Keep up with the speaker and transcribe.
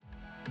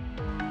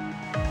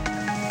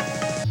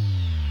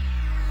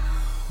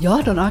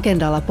Johdon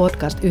agendalla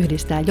podcast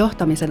yhdistää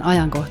johtamisen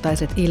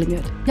ajankohtaiset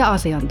ilmiöt ja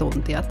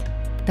asiantuntijat.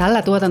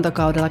 Tällä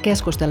tuotantokaudella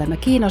keskustelemme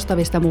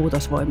kiinnostavista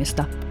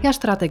muutosvoimista ja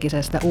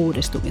strategisesta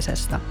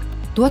uudistumisesta.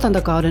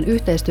 Tuotantokauden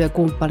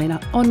yhteistyökumppanina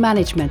on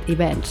Management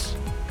Events.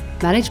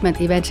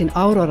 Management Eventsin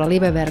Aurora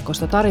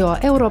Live-verkosto tarjoaa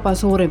Euroopan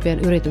suurimpien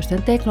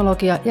yritysten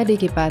teknologia- ja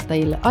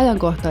digipäättäjille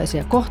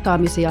ajankohtaisia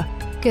kohtaamisia,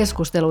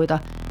 keskusteluita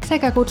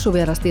sekä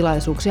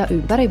kutsuvierastilaisuuksia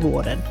ympäri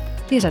vuoden.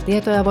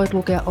 Lisätietoja voit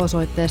lukea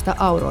osoitteesta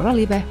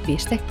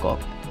auroralive.com.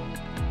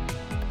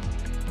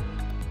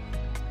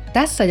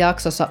 Tässä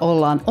jaksossa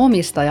ollaan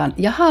Omistajan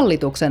ja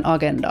hallituksen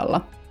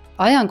agendalla.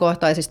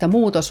 Ajankohtaisista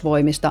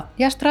muutosvoimista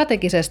ja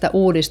strategisesta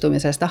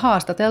uudistumisesta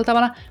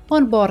haastateltavana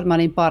on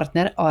Boardmanin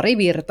Partner Ari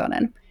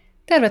Virtanen.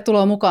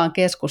 Tervetuloa mukaan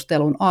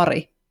keskusteluun,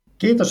 Ari.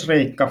 Kiitos,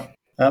 Riikka.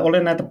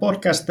 Olen näitä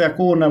podcasteja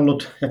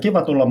kuunnellut ja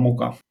kiva tulla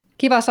mukaan.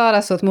 Kiva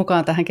saada sinut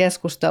mukaan tähän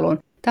keskusteluun.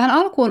 Tähän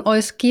alkuun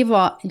olisi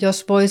kiva,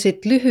 jos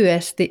voisit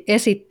lyhyesti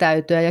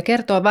esittäytyä ja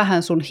kertoa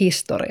vähän sun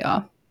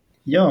historiaa.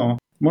 Joo.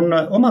 Mun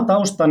oma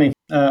taustani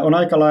on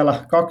aika lailla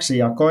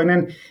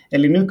kaksijakoinen,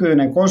 eli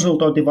nykyinen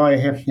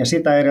konsultointivaihe ja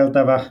sitä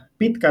edeltävä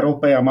pitkä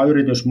rupeama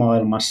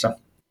yritysmaailmassa.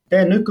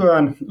 Teen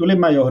nykyään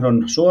ylimmän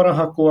johdon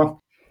suorahakua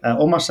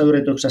omassa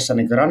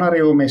yrityksessäni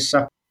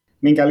Granariumissa,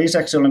 minkä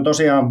lisäksi olen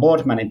tosiaan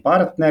Boardmanin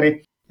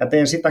partneri ja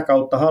teen sitä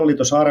kautta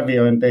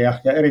hallitusarviointeja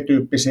ja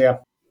erityyppisiä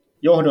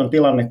johdon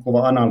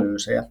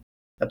tilannekuva-analyysejä.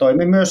 Ja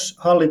toimin myös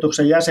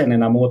hallituksen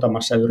jäsenenä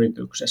muutamassa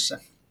yrityksessä.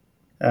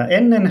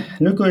 Ennen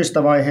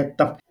nykyistä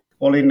vaihetta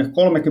olin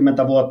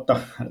 30 vuotta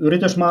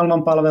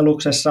yritysmaailman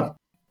palveluksessa,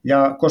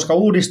 ja koska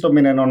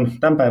uudistuminen on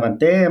tämän päivän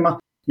teema,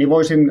 niin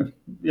voisin,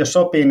 jos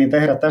sopii, niin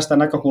tehdä tästä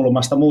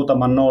näkökulmasta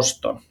muutaman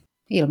noston.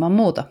 Ilman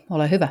muuta,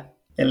 ole hyvä.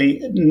 Eli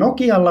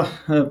Nokialla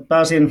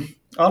pääsin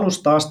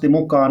alusta asti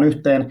mukaan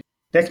yhteen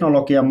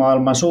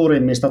teknologiamaailman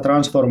suurimmista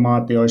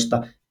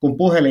transformaatioista, kun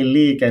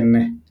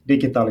puhelinliikenne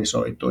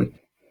digitalisoitui.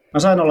 Mä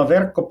sain olla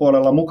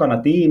verkkopuolella mukana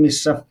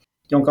tiimissä,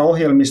 jonka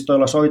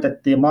ohjelmistoilla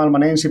soitettiin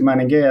maailman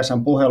ensimmäinen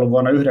GSM-puhelu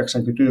vuonna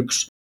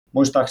 1991,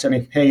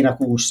 muistaakseni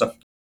heinäkuussa.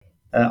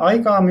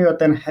 Aikaa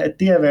myöten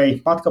tie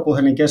vei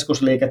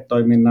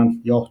matkapuhelinkeskusliiketoiminnan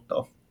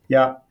johtoon.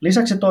 Ja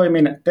lisäksi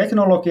toimin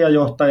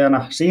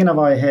teknologiajohtajana siinä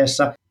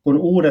vaiheessa, kun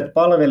uudet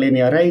palvelin-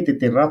 ja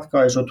reititin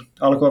ratkaisut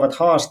alkoivat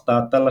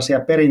haastaa tällaisia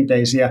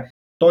perinteisiä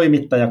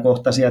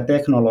toimittajakohtaisia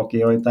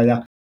teknologioita.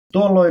 Ja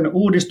tuolloin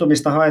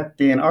uudistumista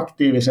haettiin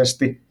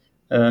aktiivisesti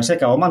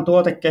sekä oman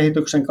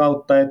tuotekehityksen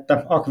kautta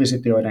että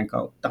akvisitioiden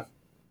kautta.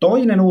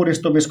 Toinen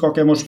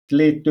uudistumiskokemus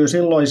liittyy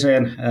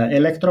silloiseen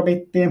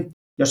Elektrobittiin,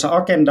 jossa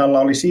agendalla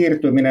oli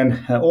siirtyminen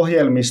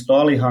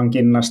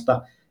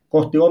ohjelmistoalihankinnasta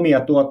kohti omia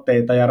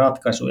tuotteita ja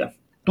ratkaisuja.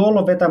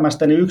 Tuolloin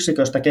vetämästäni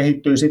yksiköstä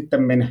kehittyi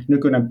sittemmin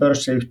nykyinen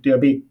pörssiyhtiö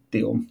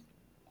Bittium.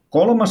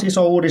 Kolmas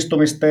iso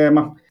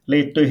uudistumisteema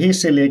liittyi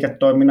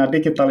hissiliiketoiminnan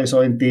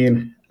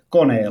digitalisointiin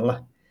koneella.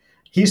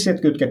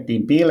 Hissit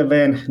kytkettiin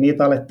pilveen,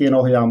 niitä alettiin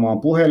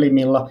ohjaamaan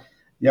puhelimilla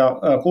ja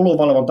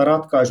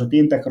kulunvalvontaratkaisut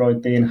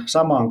integroitiin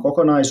samaan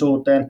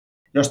kokonaisuuteen,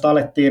 josta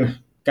alettiin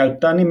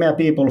käyttää nimeä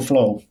People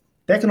Flow.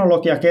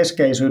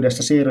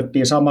 Teknologiakeskeisyydestä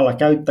siirryttiin samalla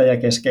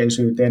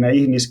käyttäjäkeskeisyyteen ja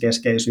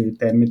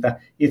ihmiskeskeisyyteen, mitä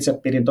itse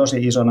pidin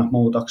tosi isona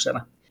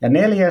muutoksena. Ja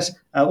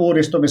neljäs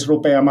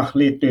uudistumisrupeama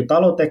liittyy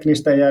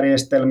taloteknisten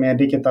järjestelmien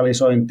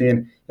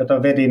digitalisointiin,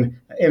 jota vedin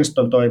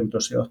Enston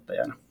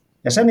toimitusjohtajana.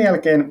 Ja sen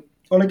jälkeen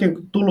olikin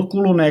tullut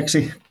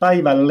kuluneeksi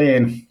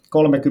päivälleen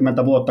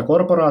 30 vuotta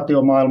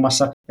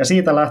korporaatiomaailmassa, ja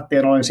siitä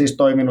lähtien olen siis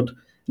toiminut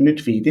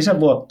nyt 5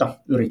 vuotta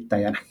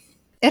yrittäjänä.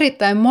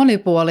 Erittäin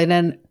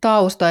monipuolinen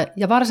tausta,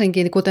 ja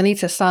varsinkin, kuten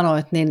itse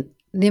sanoit, niin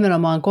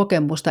nimenomaan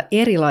kokemusta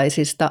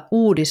erilaisista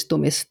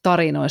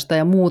uudistumistarinoista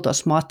ja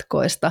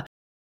muutosmatkoista.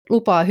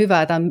 Lupaa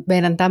hyvää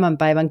meidän tämän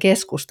päivän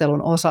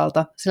keskustelun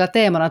osalta, sillä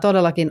teemana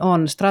todellakin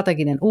on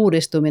strateginen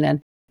uudistuminen,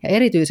 ja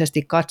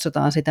erityisesti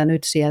katsotaan sitä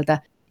nyt sieltä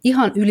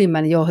ihan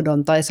ylimmän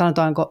johdon tai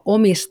sanotaanko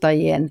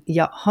omistajien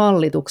ja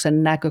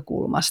hallituksen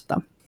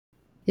näkökulmasta.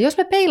 Ja jos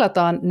me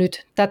peilataan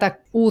nyt tätä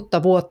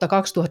uutta vuotta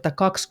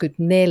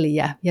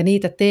 2024 ja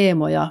niitä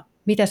teemoja,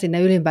 mitä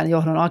sinne ylimpän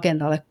johdon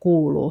agendalle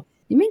kuuluu,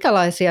 niin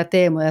minkälaisia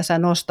teemoja sä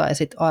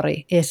nostaisit,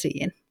 Ari,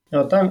 esiin?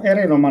 Joo, tämä on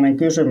erinomainen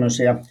kysymys,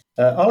 ja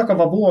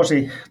alkava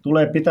vuosi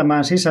tulee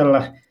pitämään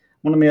sisällä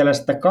mun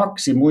mielestä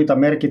 2 muita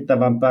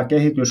merkittävämpää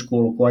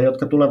kehityskulkua,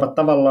 jotka tulevat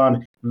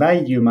tavallaan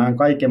väijymään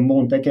kaiken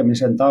muun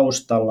tekemisen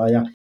taustalla.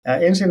 Ja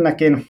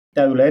ensinnäkin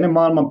tämä yleinen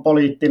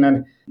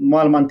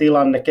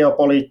maailmantilanne,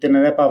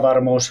 geopoliittinen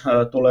epävarmuus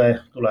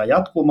tulee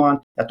jatkumaan.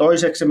 Ja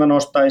toiseksi mä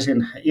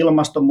nostaisin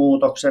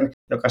ilmastonmuutoksen,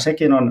 joka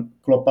sekin on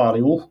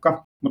globaali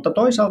uhka. Mutta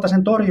toisaalta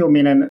sen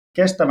torjuminen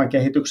kestävän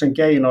kehityksen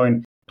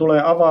keinoin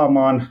tulee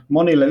avaamaan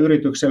monille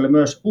yrityksille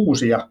myös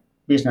uusia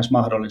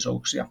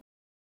bisnesmahdollisuuksia.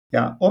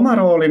 Ja oma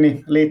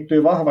roolini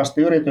liittyy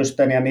vahvasti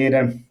yritysten ja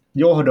niiden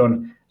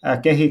johdon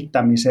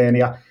kehittämiseen,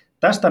 ja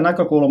tästä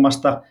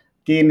näkökulmasta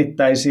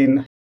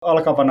kiinnittäisin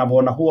alkavana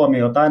vuonna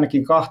huomiota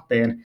ainakin 2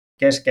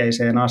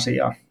 keskeiseen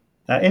asiaan.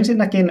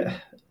 Ensinnäkin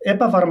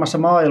epävarmassa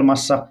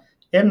maailmassa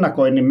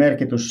ennakoinnin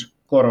merkitys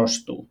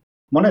korostuu.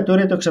 Monet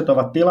yritykset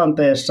ovat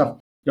tilanteessa,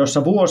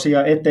 jossa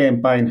vuosia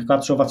eteenpäin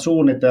katsovat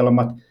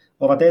suunnitelmat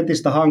ovat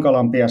entistä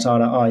hankalampia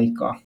saada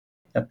aikaa.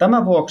 Ja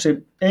tämän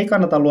vuoksi ei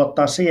kannata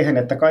luottaa siihen,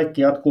 että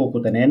kaikki jatkuu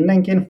kuten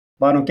ennenkin,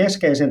 vaan on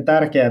keskeisen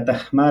tärkeää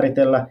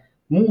määritellä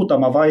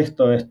muutama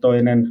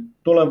vaihtoehtoinen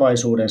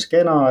tulevaisuuden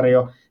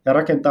skenaario ja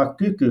rakentaa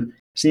kyky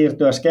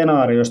siirtyä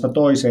skenaariosta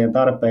toiseen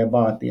tarpeen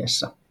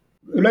vaatiessa.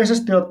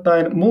 Yleisesti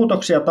ottaen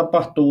muutoksia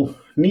tapahtuu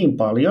niin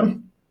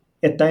paljon,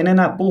 että en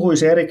enää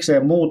puhuisi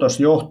erikseen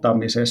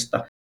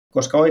muutosjohtamisesta,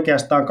 koska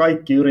oikeastaan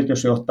kaikki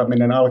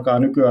yritysjohtaminen alkaa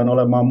nykyään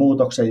olemaan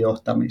muutoksen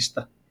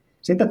johtamista.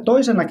 Sitten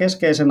toisena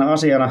keskeisenä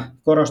asiana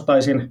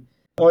korostaisin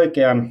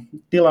oikean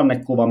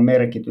tilannekuvan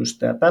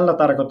merkitystä. Ja tällä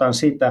tarkoitan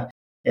sitä,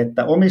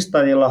 että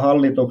omistajilla,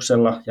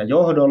 hallituksella ja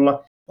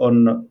johdolla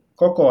on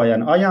koko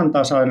ajan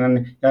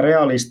ajantasainen ja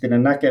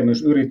realistinen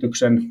näkemys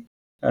yrityksen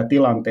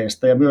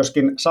tilanteesta ja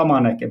myöskin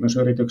sama näkemys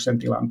yrityksen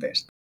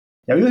tilanteesta.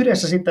 Ja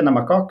yhdessä sitten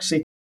nämä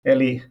kaksi,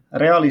 eli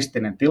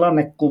realistinen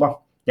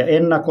tilannekuva ja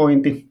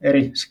ennakointi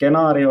eri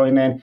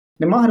skenaarioineen,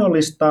 ne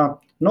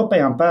mahdollistaa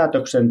nopean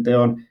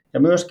päätöksenteon ja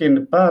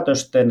myöskin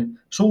päätösten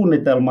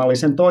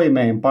suunnitelmallisen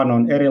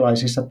toimeenpanon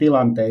erilaisissa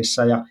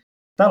tilanteissa. Ja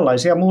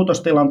tällaisia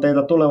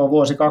muutostilanteita tuleva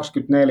vuosi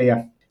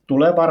 2024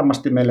 tulee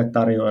varmasti meille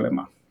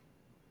tarjoilemaan.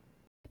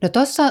 No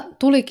tuossa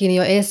tulikin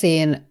jo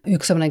esiin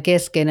yksi sellainen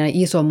keskeinen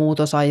iso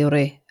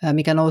muutosajuri,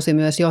 mikä nousi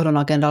myös johdon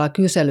agendalla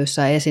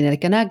kyselyssä esiin, eli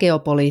nämä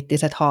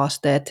geopoliittiset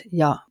haasteet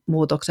ja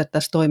muutokset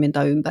tässä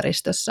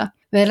toimintaympäristössä.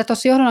 Meillä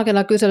tuossa johdon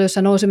agendalla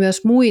kyselyssä nousi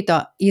myös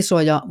muita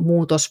isoja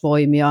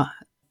muutosvoimia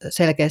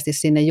selkeästi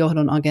sinne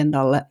johdon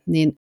agendalle,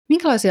 niin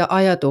minkälaisia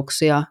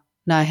ajatuksia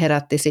nämä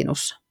herätti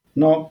sinussa?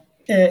 No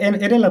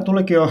edellä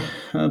tulikin jo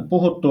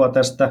puhuttua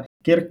tästä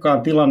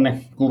kirkkaan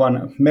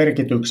tilannekuvan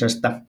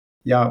merkityksestä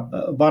ja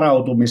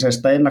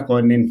varautumisesta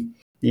ennakoinnin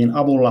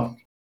avulla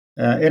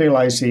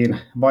erilaisiin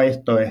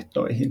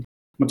vaihtoehtoihin.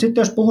 Mutta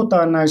sitten jos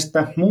puhutaan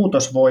näistä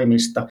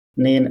muutosvoimista,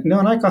 niin ne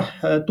on aika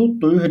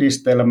tuttu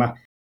yhdistelmä,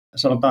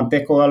 sanotaan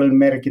tekoälyn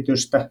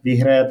merkitystä,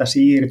 vihreätä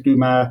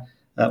siirtymää,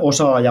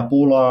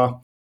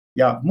 osaajapulaa.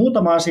 Ja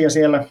muutama asia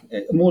siellä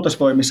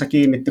muutosvoimissa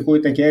kiinnitti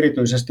kuitenkin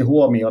erityisesti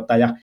huomiota.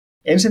 Ja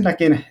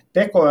ensinnäkin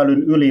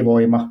tekoälyn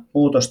ylivoima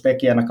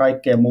muutostekijänä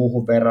kaikkeen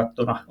muuhun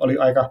verrattuna oli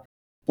aika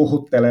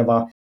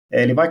puhuttelevaa.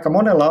 Eli vaikka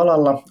monella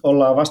alalla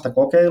ollaan vasta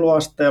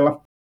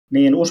kokeiluasteella,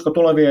 niin usko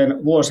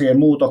tulevien vuosien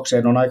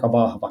muutokseen on aika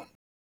vahva.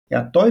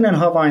 Ja toinen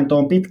havainto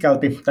on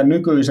pitkälti tämän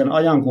nykyisen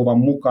ajankuvan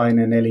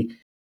mukainen, eli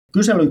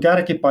kyselyn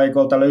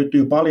kärkipaikoilta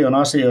löytyy paljon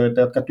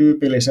asioita, jotka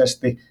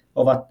tyypillisesti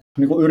ovat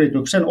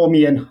yrityksen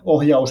omien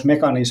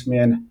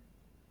ohjausmekanismien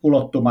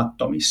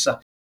ulottumattomissa.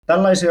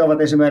 Tällaisia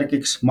ovat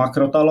esimerkiksi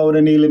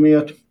makrotalouden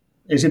ilmiöt,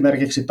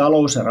 esimerkiksi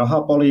talous- ja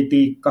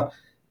rahapolitiikka,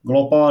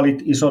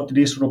 globaalit isot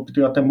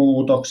disruptiot ja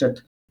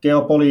muutokset,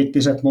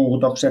 geopoliittiset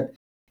muutokset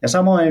ja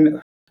samoin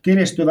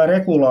kiristyvä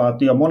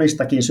regulaatio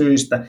monistakin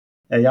syistä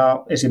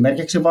ja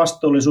esimerkiksi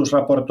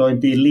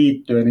vastuullisuusraportointiin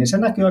liittyen, niin se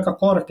näkyy aika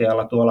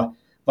korkealla tuolla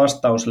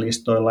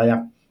vastauslistoilla.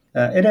 Ja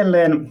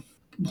edelleen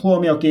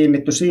huomio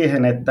kiinnittyi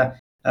siihen, että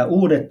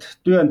uudet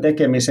työn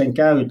tekemisen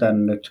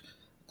käytännöt,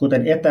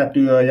 kuten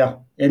etätyö ja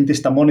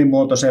entistä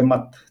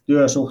monimuotoisemmat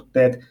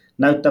työsuhteet,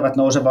 näyttävät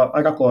nousevan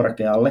aika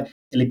korkealle.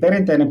 Eli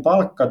perinteinen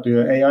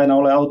palkkatyö ei aina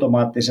ole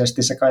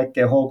automaattisesti se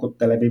kaikkein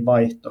houkuttelevin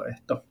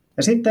vaihtoehto.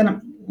 Ja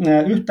sitten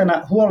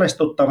yhtenä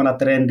huolestuttavana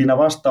trendinä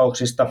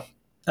vastauksista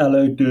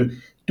löytyy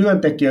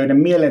työntekijöiden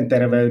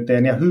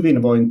mielenterveyteen ja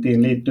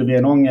hyvinvointiin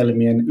liittyvien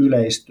ongelmien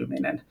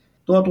yleistyminen.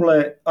 Tuo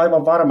tulee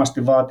aivan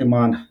varmasti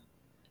vaatimaan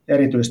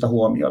erityistä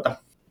huomiota.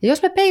 Ja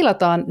jos me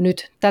peilataan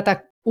nyt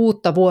tätä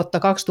uutta vuotta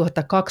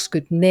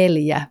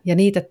 2024 ja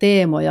niitä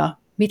teemoja,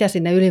 mitä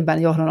sinne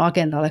ylimpään johdon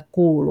agendalle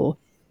kuuluu,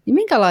 niin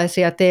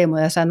minkälaisia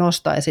teemoja sä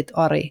nostaisit,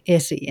 Ari,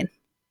 esiin?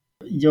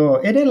 Joo,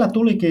 edellä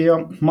tulikin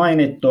jo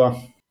mainittua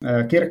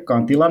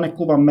kirkkaan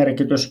tilannekuvan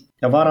merkitys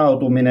ja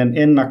varautuminen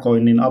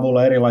ennakoinnin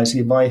avulla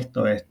erilaisiin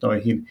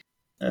vaihtoehtoihin.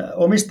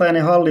 Omistajan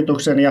ja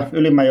hallituksen ja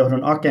ylimmän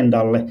johdon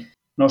agendalle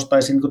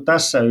nostaisin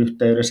tässä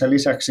yhteydessä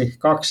lisäksi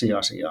kaksi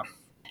asiaa.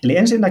 Eli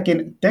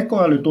ensinnäkin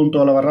tekoäly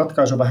tuntuu olevan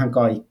ratkaisu vähän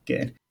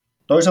kaikkeen.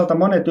 Toisaalta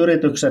monet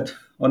yritykset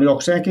on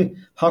jokseenkin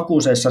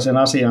hakusessa sen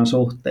asian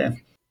suhteen.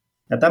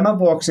 Ja tämän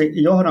vuoksi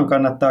johdon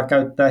kannattaa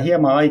käyttää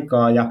hieman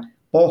aikaa ja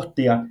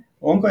pohtia,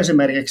 onko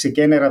esimerkiksi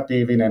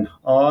generatiivinen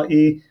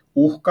AI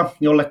uhka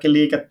jollekin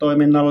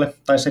liiketoiminnalle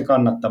tai sen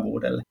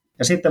kannattavuudelle.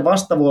 Ja sitten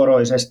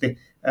vastavuoroisesti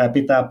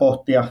pitää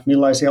pohtia,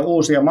 millaisia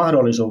uusia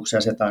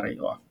mahdollisuuksia se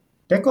tarjoaa.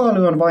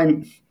 Tekoäly on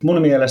vain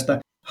mun mielestä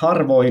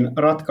harvoin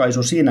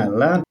ratkaisu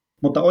sinällään,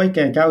 mutta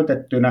oikein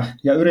käytettynä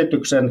ja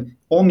yrityksen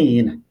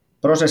omiin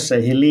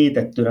prosesseihin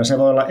liitettynä se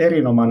voi olla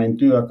erinomainen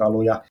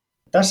työkalu. Ja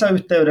tässä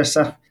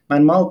yhteydessä mä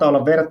en malta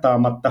olla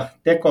vertaamatta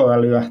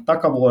tekoälyä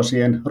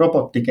takavuosien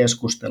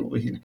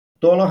robottikeskusteluihin.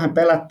 Tuolloinhan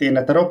pelättiin,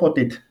 että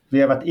robotit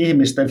vievät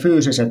ihmisten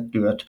fyysiset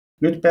työt.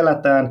 Nyt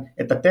pelätään,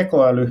 että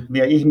tekoäly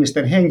vie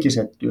ihmisten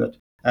henkiset työt.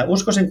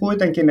 Uskoisin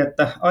kuitenkin,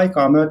 että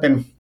aikaa myöten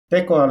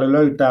tekoäly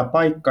löytää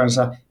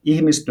paikkansa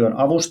ihmistyön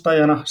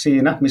avustajana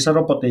siinä, missä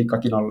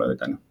robotiikkakin on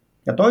löytänyt.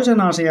 Ja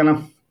toisena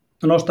asiana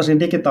nostaisin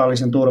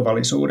digitaalisen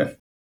turvallisuuden.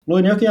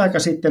 Luin jokin aika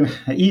sitten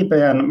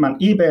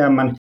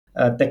IBM:n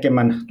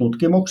tekemän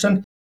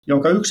tutkimuksen,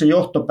 jonka yksi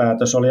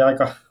johtopäätös oli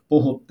aika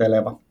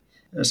puhutteleva.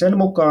 Sen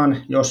mukaan,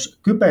 jos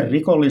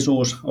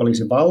kyberrikollisuus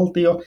olisi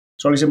valtio,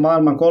 se olisi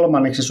maailman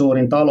 3.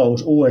 suurin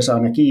talous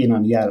USA:n ja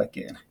Kiinan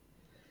jälkeen.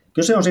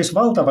 Kyse on siis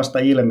valtavasta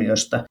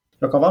ilmiöstä,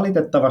 joka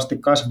valitettavasti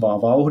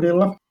kasvaa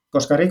vauhdilla,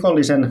 koska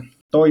rikollisen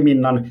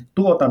toiminnan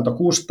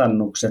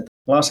tuotantokustannukset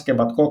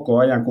laskevat koko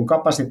ajan, kun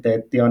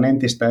kapasiteettia on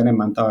entistä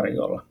enemmän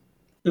tarjolla.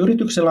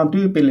 Yrityksellä on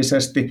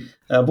tyypillisesti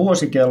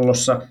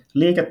vuosikellossa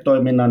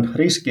liiketoiminnan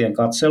riskien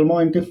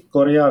katselmointi,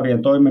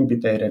 korjaavien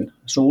toimenpiteiden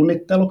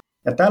suunnittelu,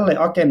 ja tälle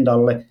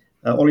agendalle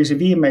olisi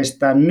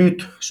viimeistään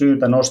nyt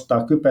syytä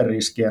nostaa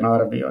kyberriskien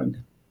arviointi.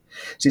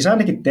 Siis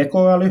ainakin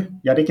tekoäly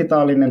ja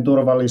digitaalinen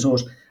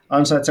turvallisuus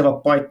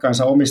ansaitsevat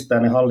paikkansa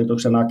omistajan ja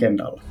hallituksen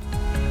agendalla.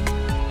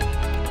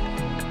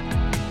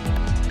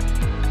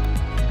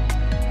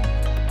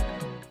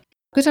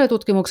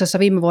 Kyselytutkimuksessa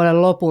viime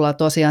vuoden lopulla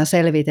tosiaan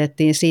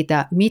selvitettiin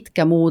sitä,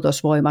 mitkä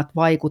muutosvoimat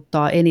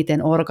vaikuttaa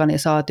eniten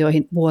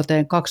organisaatioihin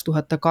vuoteen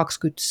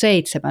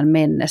 2027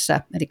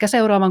 mennessä, eli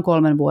seuraavan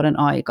 3 vuoden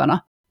aikana.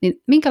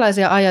 Niin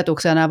minkälaisia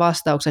ajatuksia nämä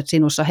vastaukset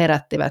sinussa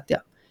herättivät ja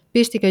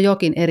pistikö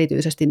jokin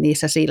erityisesti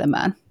niissä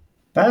silmään?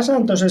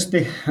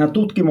 Pääsääntöisesti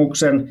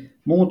tutkimuksen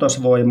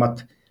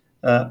muutosvoimat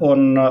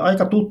on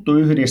aika tuttu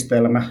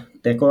yhdistelmä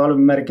tekoälyn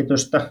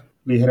merkitystä,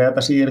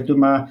 vihreätä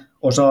siirtymää,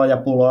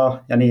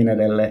 osaajapulaa ja niin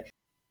edelleen.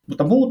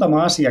 Mutta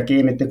muutama asia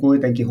kiinnitti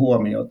kuitenkin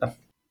huomiota.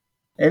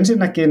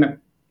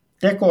 Ensinnäkin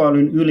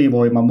tekoälyn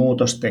ylivoima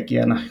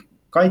muutostekijänä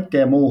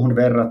kaikkeen muuhun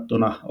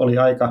verrattuna oli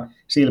aika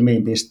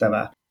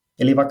silmiinpistävää.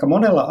 Eli vaikka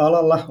monella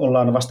alalla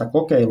ollaan vasta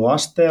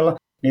kokeiluasteella,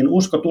 niin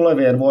usko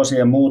tulevien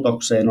vuosien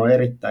muutokseen on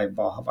erittäin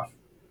vahva.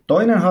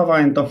 Toinen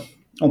havainto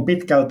on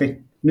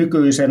pitkälti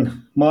nykyisen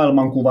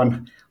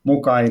maailmankuvan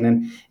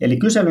mukainen. Eli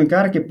kyselyn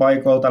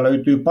kärkipaikoilta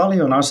löytyy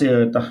paljon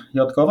asioita,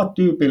 jotka ovat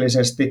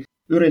tyypillisesti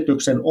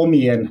yrityksen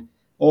omien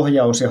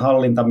ohjaus- ja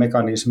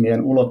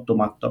hallintamekanismien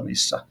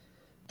ulottumattomissa.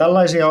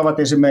 Tällaisia ovat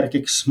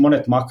esimerkiksi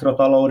monet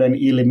makrotalouden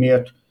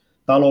ilmiöt,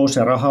 talous-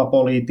 ja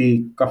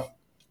rahapolitiikka,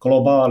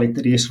 globaalit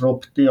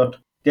disruptiot,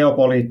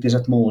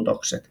 geopoliittiset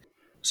muutokset.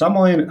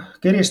 Samoin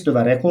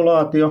kiristyvä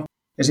regulaatio,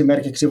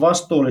 esimerkiksi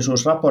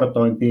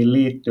vastuullisuusraportointiin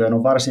liittyen,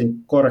 on varsin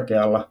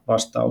korkealla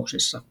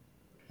vastauksissa.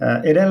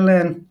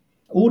 Edelleen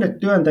uudet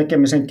työn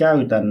tekemisen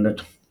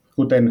käytännöt,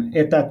 kuten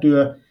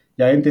etätyö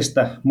ja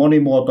entistä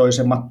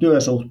monimuotoisemmat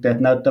työsuhteet,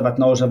 näyttävät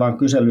nousevan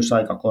kyselyssä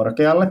aika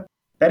korkealle.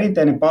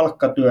 Perinteinen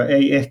palkkatyö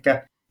ei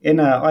ehkä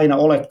enää aina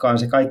olekaan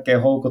se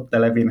kaikkein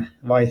houkuttelevin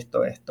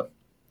vaihtoehto.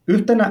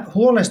 Yhtenä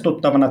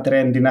huolestuttavana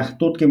trendinä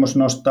tutkimus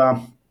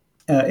nostaa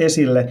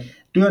esille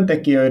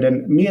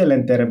työntekijöiden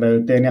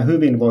mielenterveyteen ja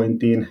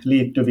hyvinvointiin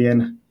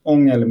liittyvien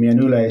ongelmien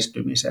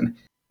yleistymisen.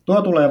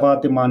 Tuo tulee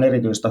vaatimaan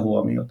erityistä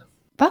huomiota.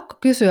 Pakko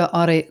kysyä,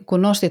 Ari,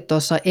 kun nostit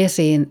tuossa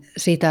esiin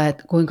sitä,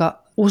 että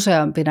kuinka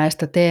useampi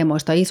näistä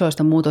teemoista,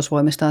 isoista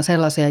muutosvoimista on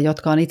sellaisia,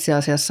 jotka on itse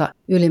asiassa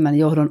ylimmän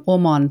johdon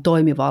oman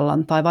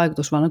toimivallan tai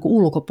vaikutusvallan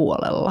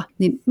ulkopuolella.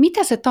 Niin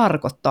mitä se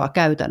tarkoittaa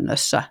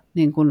käytännössä,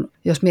 niin kun,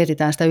 jos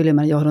mietitään sitä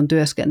ylimmän johdon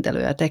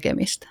työskentelyä ja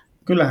tekemistä?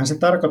 Kyllähän se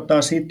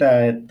tarkoittaa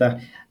sitä, että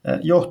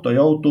johto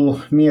joutuu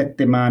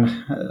miettimään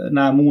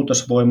nämä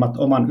muutosvoimat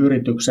oman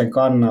yrityksen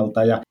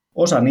kannalta, ja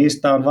osa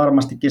niistä on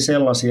varmastikin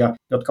sellaisia,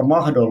 jotka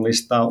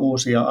mahdollistaa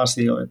uusia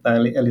asioita,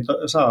 eli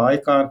saa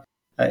aikaan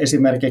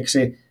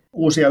esimerkiksi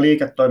uusia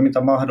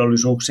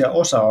liiketoimintamahdollisuuksia.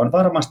 Osa on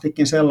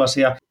varmastikin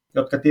sellaisia,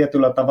 jotka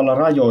tietyllä tavalla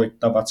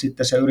rajoittavat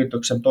sitten se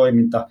yrityksen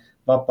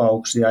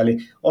toimintavapauksia. Eli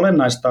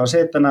olennaista on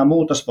se, että nämä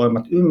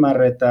muutosvoimat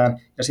ymmärretään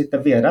ja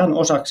sitten viedään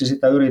osaksi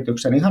sitä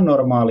yrityksen ihan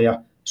normaalia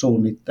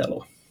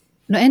suunnittelua.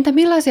 No entä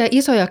millaisia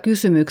isoja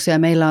kysymyksiä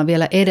meillä on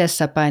vielä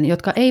edessäpäin,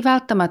 jotka ei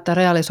välttämättä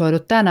realisoidu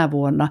tänä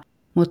vuonna,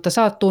 mutta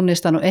sä oot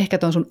tunnistanut ehkä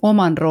ton sun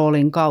oman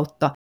roolin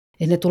kautta,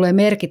 että ne tulee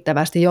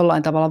merkittävästi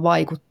jollain tavalla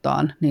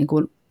vaikuttaa niin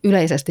kuin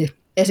yleisesti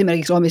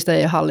esimerkiksi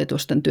omistajien ja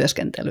hallitusten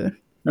työskentelyyn?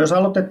 No jos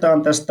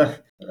aloitetaan tästä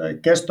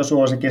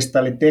kestosuosikista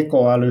eli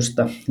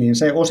tekoälystä, niin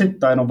se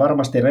osittain on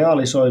varmasti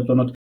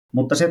realisoitunut,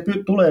 mutta se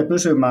tulee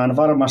pysymään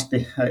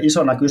varmasti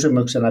isona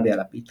kysymyksenä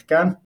vielä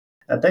pitkään.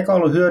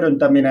 Tekoälyn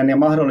hyödyntäminen ja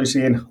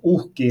mahdollisiin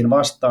uhkiin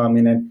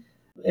vastaaminen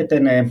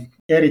etenee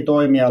eri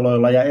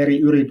toimialoilla ja eri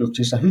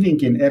yrityksissä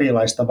hyvinkin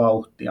erilaista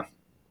vauhtia.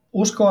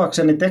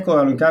 Uskoakseni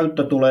tekoälyn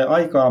käyttö tulee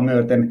aikaa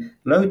myöten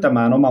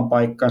löytämään oman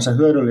paikkansa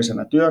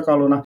hyödyllisenä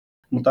työkaluna,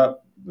 mutta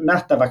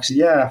nähtäväksi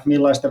jää,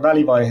 millaisten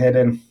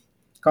välivaiheiden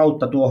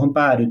kautta tuohon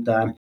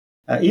päädytään.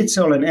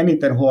 Itse olen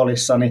eniten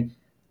huolissani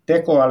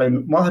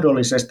tekoälyn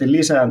mahdollisesti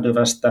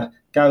lisääntyvästä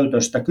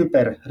käytöstä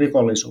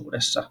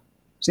kyberrikollisuudessa.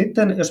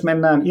 Sitten jos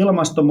mennään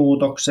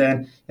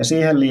ilmastonmuutokseen ja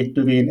siihen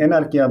liittyviin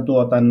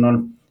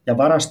energiantuotannon ja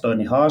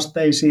varastoinnin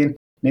haasteisiin,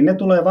 niin ne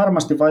tulee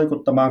varmasti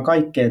vaikuttamaan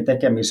kaikkeen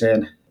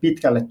tekemiseen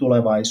pitkälle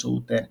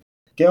tulevaisuuteen.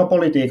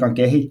 Geopolitiikan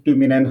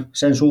kehittyminen,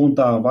 sen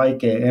suuntaa on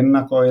vaikea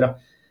ennakoida.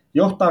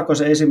 Johtaako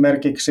se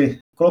esimerkiksi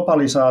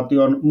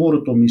globalisaation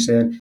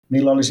murtumiseen,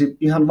 millä olisi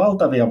ihan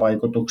valtavia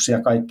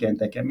vaikutuksia kaikkeen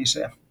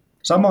tekemiseen?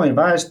 Samoin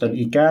väestön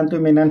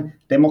ikääntyminen,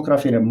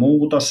 demografinen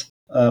muutos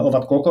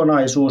ovat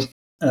kokonaisuus,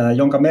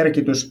 jonka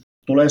merkitys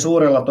tulee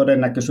suurella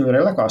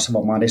todennäköisyydellä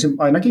kasvamaan,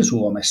 ainakin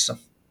Suomessa.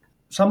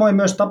 Samoin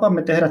myös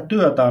tapamme tehdä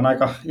työtä on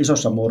aika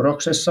isossa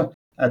murroksessa.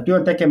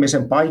 Työn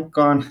tekemisen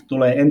paikkaan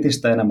tulee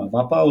entistä enemmän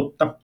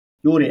vapautta.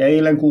 Juuri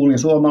eilen kuulin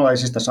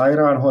suomalaisista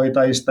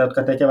sairaanhoitajista,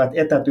 jotka tekevät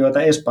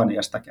etätyötä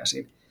Espanjasta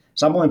käsin.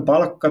 Samoin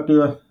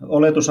palkkatyö,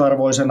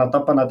 oletusarvoisena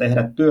tapana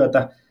tehdä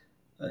työtä,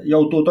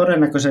 joutuu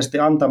todennäköisesti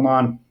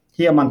antamaan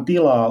hieman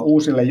tilaa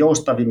uusille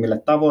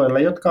joustavimmille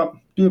tavoille, jotka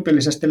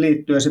tyypillisesti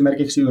liittyy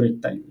esimerkiksi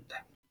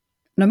yrittäjyyteen.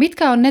 No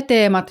mitkä on ne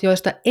teemat,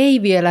 joista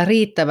ei vielä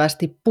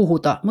riittävästi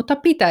puhuta, mutta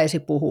pitäisi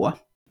puhua?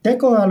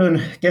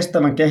 Tekoälyn,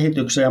 kestävän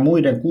kehityksen ja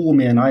muiden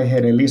kuumien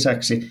aiheiden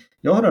lisäksi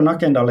johdon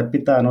agendalle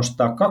pitää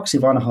nostaa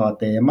 2 vanhaa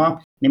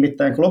teemaa,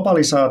 nimittäin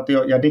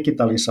globalisaatio ja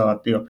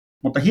digitalisaatio,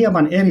 mutta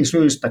hieman eri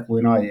syistä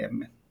kuin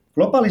aiemmin.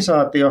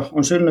 Globalisaatio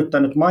on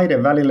synnyttänyt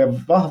maiden välille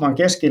vahvan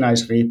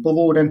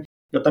keskinäisriippuvuuden,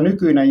 jota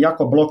nykyinen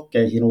jako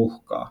blokkeihin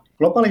uhkaa.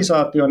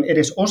 Globalisaation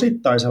edes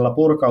osittaisella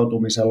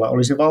purkautumisella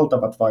olisi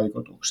valtavat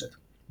vaikutukset.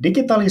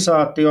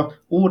 Digitalisaatio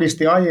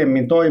uudisti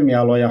aiemmin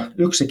toimialoja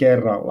yksi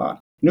kerrallaan.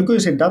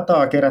 Nykyisin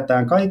dataa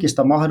kerätään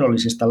kaikista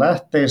mahdollisista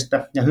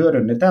lähteistä ja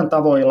hyödynnetään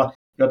tavoilla,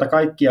 joita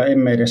kaikkia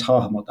emme edes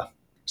hahmota.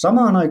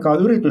 Samaan aikaan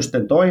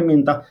yritysten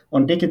toiminta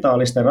on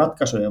digitaalisten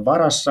ratkaisujen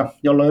varassa,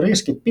 jolloin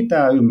riskit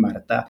pitää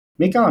ymmärtää.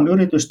 Mikä on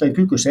yritysten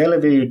kyky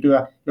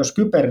selviytyä, jos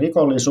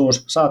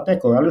kyberrikollisuus saa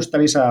tekoälystä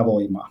lisää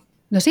voimaa?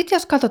 No sitten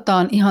jos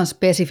katsotaan ihan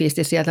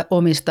spesifisti sieltä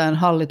omistajan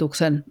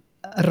hallituksen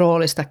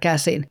roolista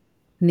käsin,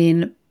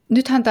 niin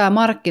nythän tämä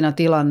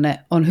markkinatilanne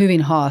on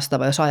hyvin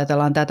haastava, jos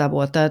ajatellaan tätä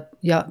vuotta.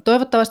 Ja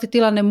toivottavasti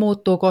tilanne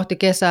muuttuu kohti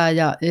kesää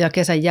ja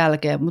kesän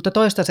jälkeen, mutta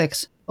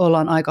toistaiseksi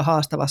ollaan aika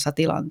haastavassa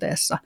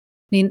tilanteessa.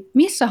 Niin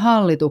missä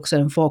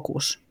hallituksen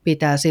fokus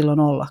pitää silloin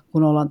olla,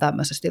 kun ollaan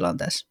tämmöisessä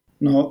tilanteessa?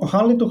 No,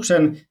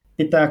 hallituksen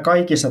pitää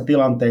kaikissa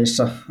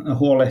tilanteissa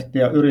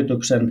huolehtia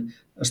yrityksen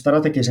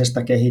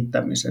strategisesta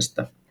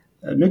kehittämisestä.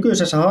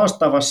 Nykyisessä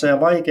haastavassa ja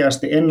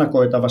vaikeasti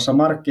ennakoitavassa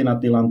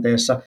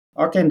markkinatilanteessa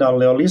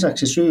agendalle on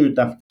lisäksi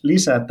syytä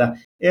lisätä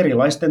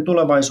erilaisten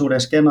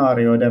tulevaisuuden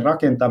skenaarioiden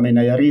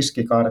rakentaminen ja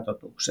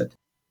riskikartoitukset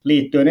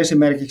liittyen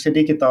esimerkiksi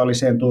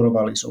digitaaliseen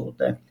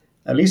turvallisuuteen.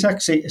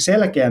 Lisäksi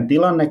selkeän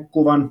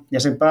tilannekuvan ja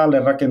sen päälle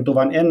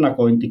rakentuvan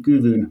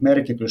ennakointikyvyn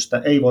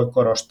merkitystä ei voi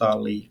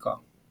korostaa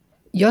liikaa.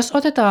 Jos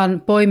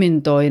otetaan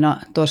poimintoina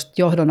tuosta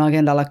johdon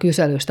agendalla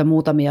kyselystä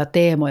muutamia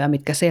teemoja,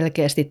 mitkä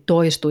selkeästi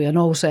toistuu ja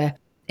nousee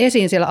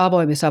esiin siellä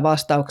avoimissa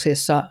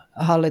vastauksissa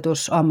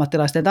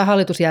hallitusammattilaisten tai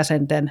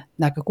hallitusjäsenten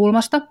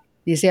näkökulmasta,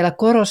 niin siellä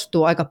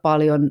korostuu aika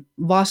paljon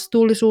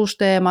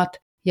vastuullisuusteemat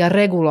ja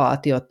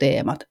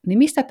regulaatioteemat. Niin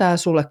mistä tämä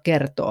sulle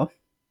kertoo?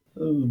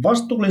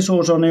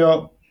 Vastuullisuus on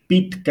jo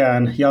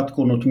pitkään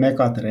jatkunut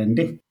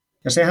megatrendi,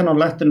 ja sehän on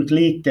lähtenyt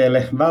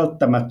liikkeelle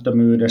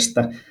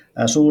välttämättömyydestä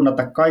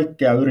suunnata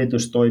kaikkea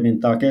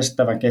yritystoimintaa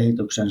kestävän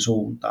kehityksen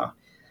suuntaan.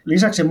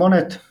 Lisäksi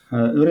monet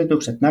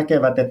yritykset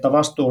näkevät, että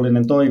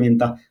vastuullinen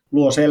toiminta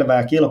luo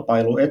selvää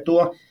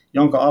kilpailuetua,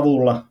 jonka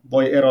avulla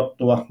voi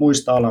erottua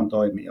muista alan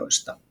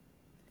toimijoista.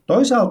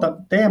 Toisaalta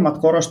teemat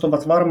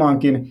korostuvat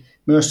varmaankin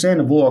myös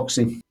sen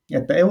vuoksi,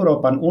 että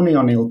Euroopan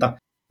unionilta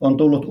on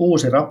tullut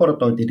uusi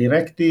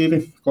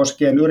raportointidirektiivi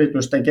koskien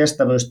yritysten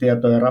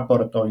kestävyystietojen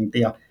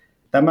raportointia.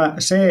 Tämä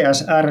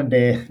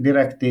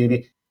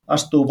CSRD-direktiivi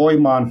astuu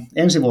voimaan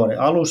ensi vuoden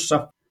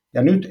alussa,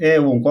 ja nyt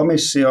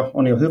EU-komissio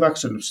on jo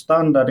hyväksynyt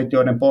standardit,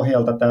 joiden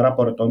pohjalta tämä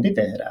raportointi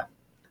tehdään.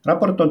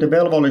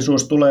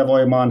 Raportointivelvollisuus tulee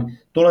voimaan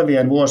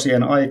tulevien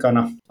vuosien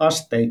aikana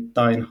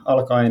asteittain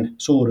alkaen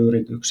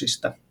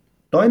suuryrityksistä.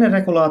 Toinen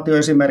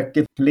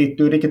regulaatioesimerkki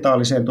liittyy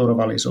digitaaliseen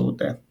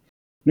turvallisuuteen.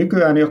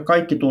 Nykyään jo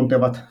kaikki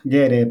tuntevat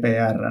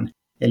GDPR:n,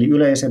 eli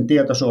yleisen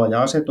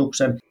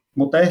tietosuoja-asetuksen,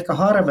 mutta ehkä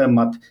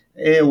harvemmat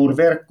EU:n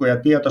verkko- ja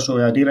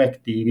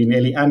tietosuojadirektiivin,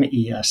 eli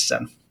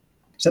NIS:n.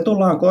 Se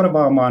tullaan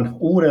korvaamaan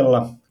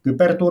uudella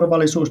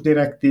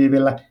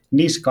kyberturvallisuusdirektiivillä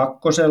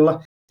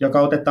NIS-2,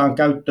 joka otetaan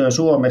käyttöön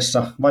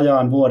Suomessa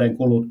vajaan vuoden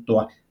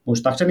kuluttua,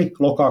 muistaakseni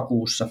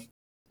lokakuussa.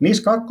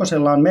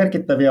 NIS-2 on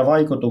merkittäviä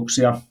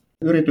vaikutuksia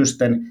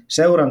yritysten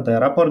seuranta- ja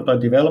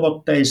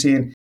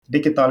raportointivelvoitteisiin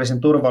digitaalisen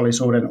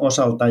turvallisuuden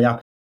osalta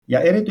ja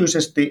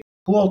erityisesti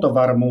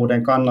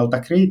huoltovarmuuden kannalta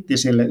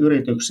kriittisille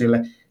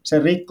yrityksille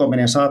sen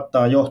rikkominen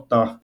saattaa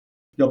johtaa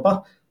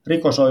jopa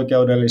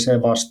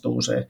rikosoikeudelliseen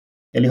vastuuseen.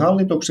 Eli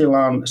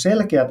hallituksilla on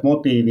selkeät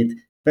motiivit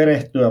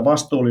perehtyä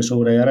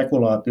vastuullisuuden ja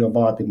regulaation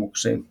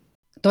vaatimuksiin.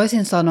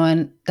 Toisin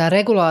sanoen tämä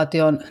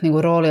regulaation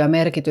rooli ja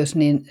merkitys,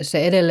 niin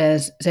se edelleen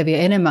se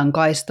vie enemmän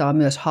kaistaa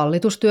myös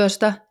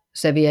hallitustyöstä,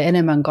 se vie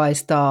enemmän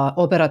kaistaa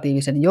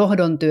operatiivisen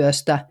johdon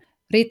työstä.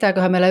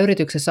 Riittääköhän meillä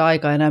yrityksessä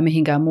aikaa enää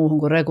mihinkään muuhun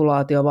kuin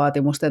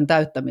regulaatiovaatimusten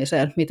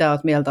täyttämiseen? Mitä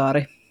olet mieltä,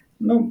 Ari?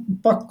 No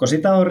pakko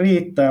sitä on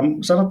riittää.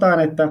 Sanotaan,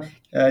 että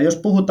jos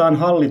puhutaan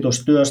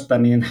hallitustyöstä,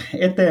 niin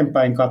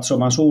eteenpäin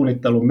katsoman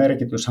suunnittelun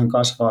merkityshän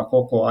kasvaa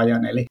koko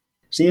ajan. Eli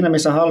siinä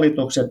missä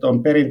hallitukset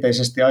on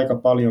perinteisesti aika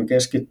paljon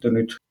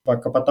keskittynyt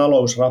vaikkapa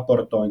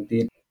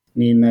talousraportointiin,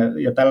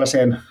 ja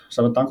tällaiseen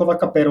sanotaanko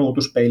vaikka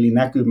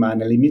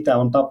peruutuspeilinäkymään, eli mitä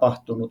on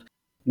tapahtunut,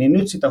 niin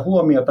nyt sitä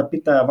huomiota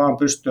pitää vaan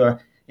pystyä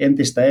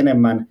entistä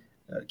enemmän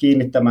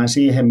kiinnittämään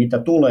siihen, mitä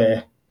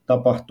tulee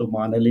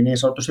tapahtumaan, eli niin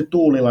sanotusti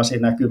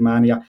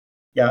tuulilasinäkymään.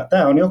 Ja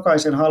tämä on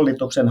jokaisen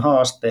hallituksen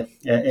haaste,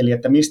 eli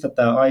että mistä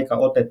tämä aika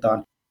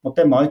otetaan.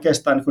 Mutta en mä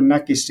oikeastaan niin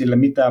näkisi sille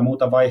mitään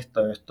muuta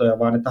vaihtoehtoja,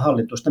 vaan että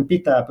hallitusten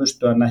pitää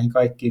pystyä näihin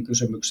kaikkiin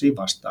kysymyksiin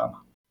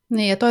vastaamaan.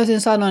 Niin, ja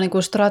toisin sanoen niin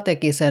kuin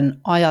strategisen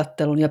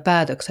ajattelun ja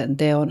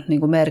päätöksenteon niin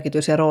kuin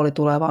merkitys ja rooli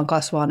tulee vaan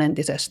kasvaa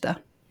entisestään.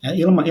 Ja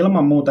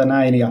ilman muuta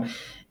näin.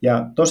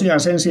 Ja tosiaan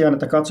sen sijaan,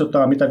 että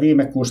katsotaan, mitä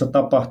viime kuussa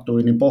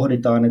tapahtui, niin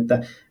pohditaan,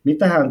 että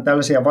mitähän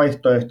tällaisia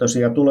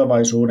vaihtoehtoisia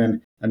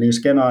tulevaisuuden niin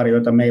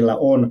skenaarioita meillä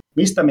on,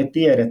 mistä me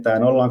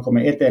tiedetään, ollaanko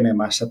me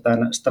etenemässä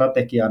tämän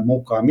strategian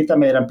mukaan, mitä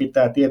meidän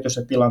pitää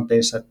tietyissä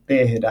tilanteissa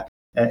tehdä.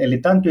 Eli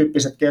tämän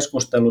tyyppiset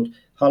keskustelut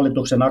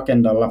hallituksen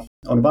agendalla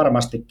on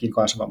varmastikin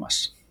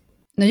kasvamassa.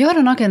 No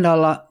johdon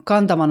agendalla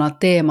kantavana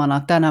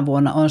teemana tänä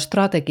vuonna on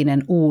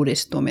strateginen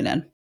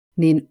uudistuminen.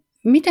 Niin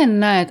miten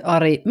näet,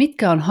 Ari,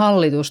 mitkä on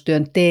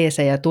hallitustyön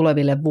teesejä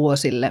tuleville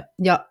vuosille?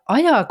 Ja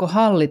ajaako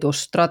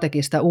hallitus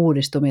strategista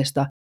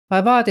uudistumista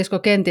vai vaatisiko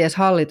kenties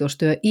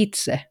hallitustyö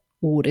itse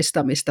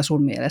uudistamista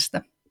sun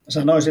mielestä?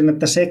 Sanoisin,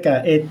 että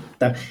sekä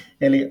että.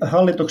 Eli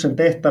hallituksen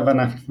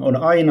tehtävänä on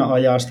aina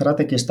ajaa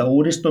strategista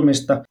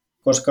uudistumista,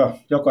 koska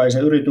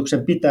jokaisen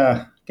yrityksen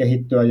pitää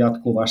kehittyä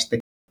jatkuvasti.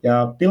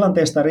 Ja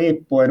tilanteesta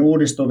riippuen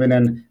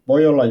uudistuminen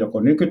voi olla joko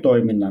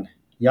nykytoiminnan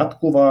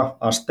jatkuvaa,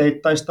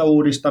 asteittaista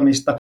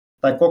uudistamista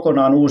tai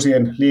kokonaan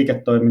uusien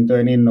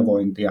liiketoimintojen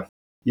innovointia.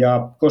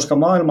 Ja koska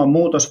maailman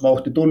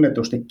muutosvauhti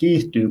tunnetusti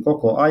kiihtyy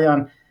koko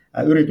ajan,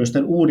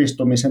 yritysten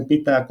uudistumisen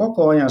pitää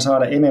koko ajan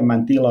saada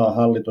enemmän tilaa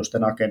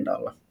hallitusten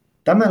agendalla.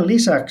 Tämän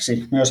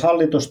lisäksi myös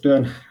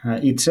hallitustyön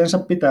itsensä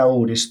pitää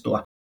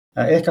uudistua.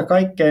 Ehkä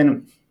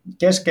kaikkein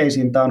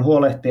keskeisintä on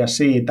huolehtia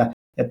siitä,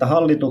 että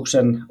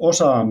hallituksen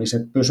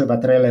osaamiset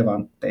pysyvät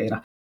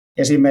relevantteina.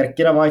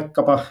 Esimerkkinä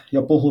vaikkapa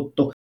jo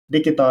puhuttu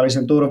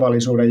digitaalisen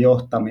turvallisuuden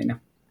johtaminen.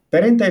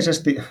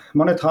 Perinteisesti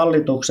monet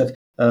hallitukset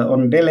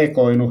on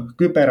delegoinut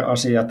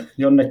kyberasiat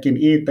jonnekin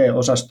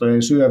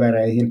IT-osastojen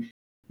syövereihin,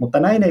 mutta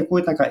näin ei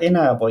kuitenkaan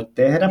enää voi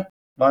tehdä,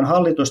 vaan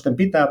hallitusten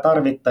pitää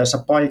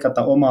tarvittaessa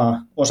paikata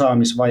omaa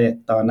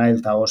osaamisvajettaan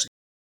näiltä osin.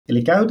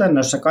 Eli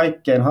käytännössä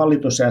kaikkien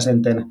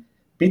hallitusjäsenten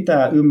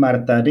pitää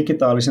ymmärtää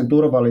digitaalisen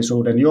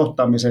turvallisuuden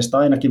johtamisesta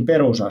ainakin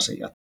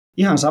perusasiat.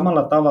 Ihan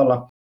samalla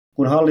tavalla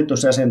kuin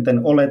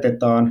hallitusjäsenten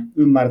oletetaan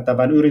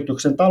ymmärtävän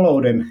yrityksen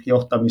talouden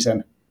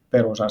johtamisen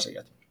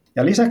perusasiat.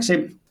 Ja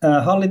lisäksi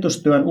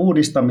hallitustyön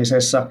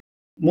uudistamisessa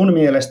mun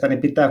mielestäni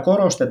pitää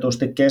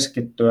korostetusti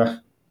keskittyä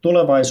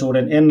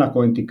tulevaisuuden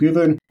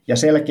ennakointikyvyn ja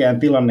selkeän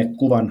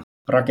tilannekuvan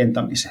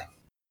rakentamiseen.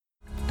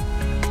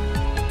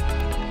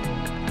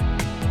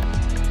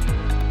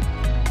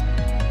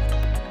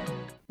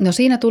 No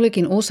siinä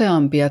tulikin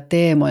useampia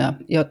teemoja,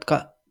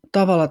 jotka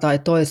tavalla tai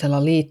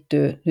toisella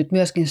liittyy nyt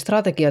myöskin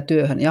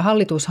strategiatyöhön. Ja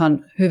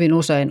hallitushan hyvin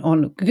usein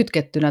on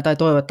kytkettynä, tai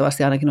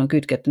toivottavasti ainakin on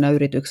kytkettynä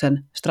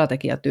yrityksen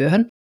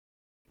strategiatyöhön.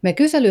 Me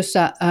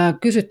kyselyssä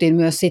kysyttiin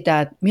myös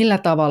sitä, että millä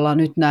tavalla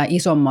nyt nämä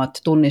isommat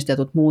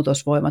tunnistetut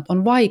muutosvoimat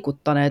on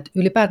vaikuttaneet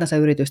ylipäätänsä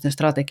yritysten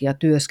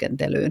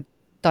strategiatyöskentelyyn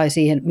tai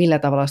siihen, millä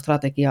tavalla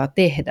strategiaa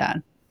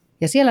tehdään.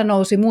 Ja siellä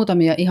nousi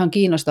muutamia ihan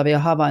kiinnostavia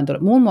havaintoja,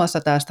 muun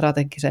muassa tämä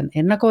strategisen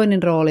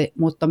ennakoinnin rooli,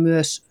 mutta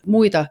myös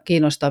muita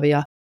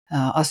kiinnostavia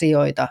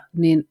asioita.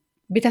 Niin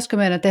pitäisikö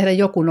meidän tehdä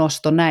joku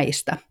nosto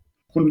näistä?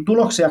 Kun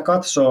tuloksia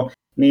katsoo,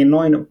 niin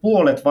noin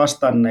puolet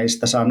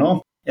vastanneista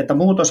sanoo, että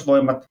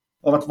muutosvoimat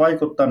ovat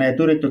vaikuttaneet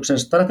yrityksen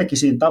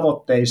strategisiin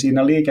tavoitteisiin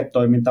ja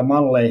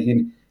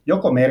liiketoimintamalleihin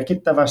joko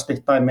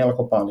merkittävästi tai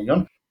melko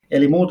paljon.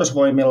 Eli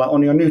muutosvoimilla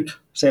on jo nyt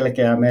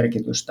selkeää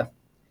merkitystä.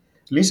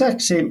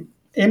 Lisäksi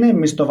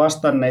enemmistö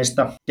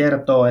vastanneista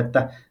kertoo,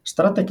 että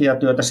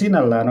strategiatyötä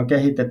sinällään on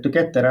kehitetty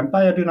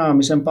ketterämpään ja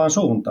dynaamisempaan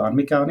suuntaan,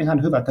 mikä on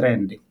ihan hyvä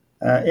trendi.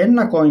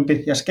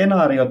 Ennakointi- ja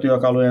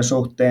skenaariotyökalujen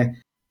suhteen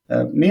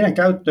niiden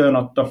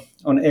käyttöönotto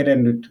on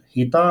edennyt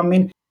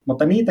hitaammin,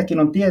 mutta niitäkin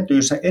on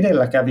tietyissä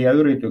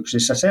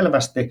edelläkävijäyrityksissä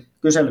selvästi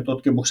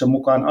kyselytutkimuksen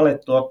mukaan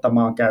alettu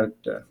ottamaan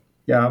käyttöön.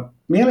 Ja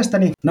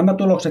mielestäni nämä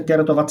tulokset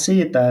kertovat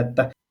siitä,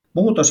 että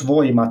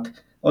muutosvoimat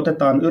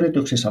otetaan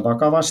yrityksissä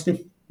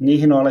vakavasti,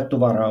 niihin on alettu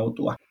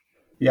varautua.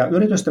 Ja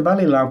yritysten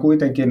välillä on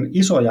kuitenkin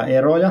isoja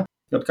eroja,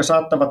 jotka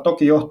saattavat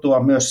toki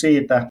johtua myös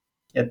siitä,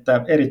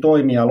 että eri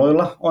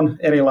toimialoilla on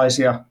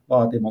erilaisia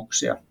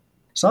vaatimuksia.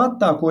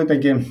 Saattaa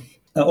kuitenkin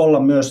olla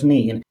myös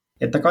niin,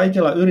 että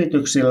kaikilla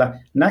yrityksillä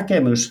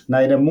näkemys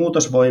näiden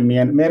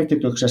muutosvoimien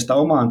merkityksestä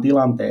omaan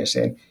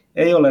tilanteeseen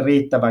ei ole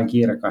riittävän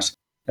kirkas.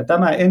 Ja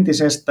tämä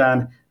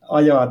entisestään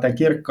ajaa tämän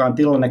kirkkaan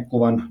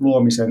tilannekuvan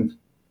luomisen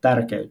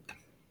tärkeyttä.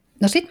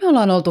 No sitten me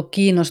ollaan oltu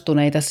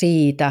kiinnostuneita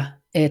siitä,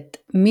 että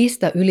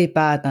mistä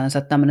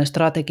ylipäätänsä tämmöinen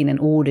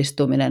strateginen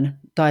uudistuminen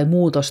tai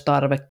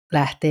muutostarve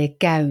lähtee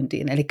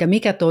käyntiin. Eli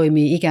mikä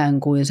toimii ikään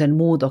kuin sen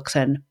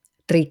muutoksen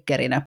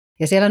triggerinä.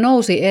 Ja siellä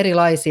nousi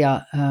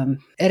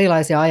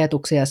erilaisia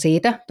ajatuksia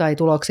siitä tai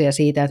tuloksia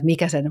siitä, että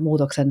mikä sen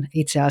muutoksen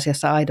itse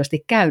asiassa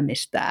aidosti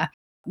käynnistää.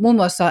 Muun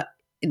muassa,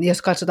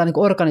 jos katsotaan niin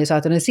kuin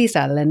organisaation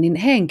sisälle, niin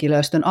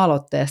henkilöstön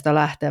aloitteesta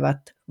lähtevät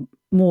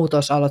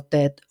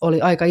muutosaloitteet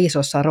oli aika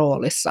isossa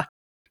roolissa.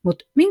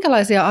 Mutta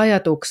minkälaisia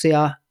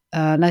ajatuksia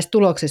näistä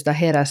tuloksista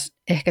heräsi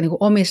ehkä niin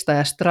kuin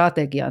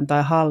omistajastrategian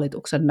tai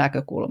hallituksen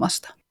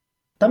näkökulmasta?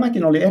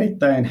 Tämäkin oli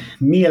erittäin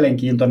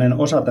mielenkiintoinen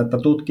osa tätä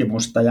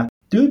tutkimusta ja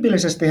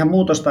tyypillisestihän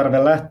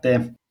muutostarve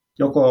lähtee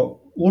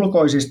joko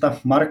ulkoisista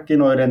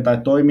markkinoiden tai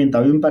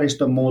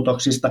toimintaympäristön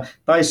muutoksista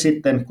tai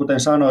sitten, kuten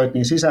sanoit,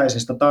 niin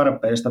sisäisestä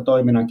tarpeesta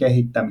toiminnan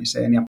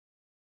kehittämiseen. Ja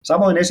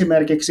samoin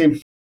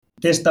esimerkiksi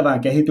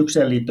kestävään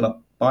kehitykseen liittyvät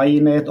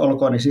paineet,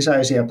 olkoon ne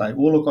sisäisiä tai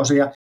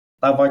ulkoisia,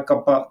 tai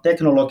vaikkapa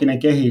teknologinen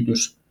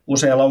kehitys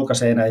usein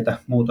laukaisee näitä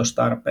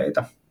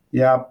muutostarpeita.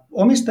 Ja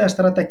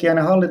omistajastrategian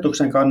ja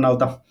hallituksen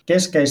kannalta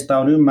keskeistä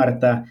on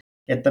ymmärtää,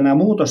 että nämä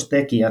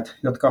muutostekijät,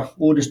 jotka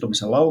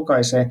uudistumisen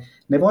laukaisee,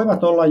 ne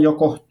voivat olla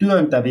joko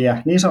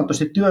työntäviä, niin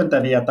sanotusti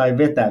työntäviä tai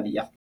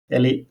vetäviä.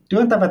 Eli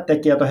työntävät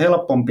tekijät on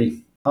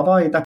helpompi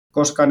havaita,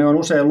 koska ne on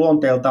usein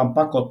luonteeltaan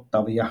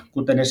pakottavia,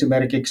 kuten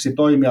esimerkiksi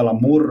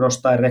toimialan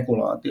murros tai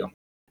regulaatio.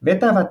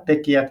 Vetävät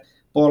tekijät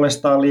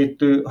puolestaan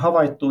liittyy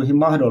havaittuihin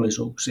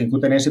mahdollisuuksiin,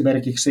 kuten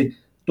esimerkiksi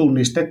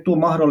tunnistettuun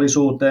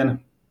mahdollisuuteen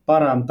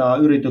parantaa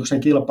yrityksen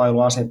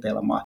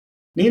kilpailuasetelmaa.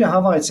 Niiden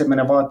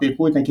havaitseminen vaatii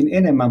kuitenkin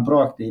enemmän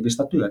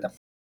proaktiivista työtä.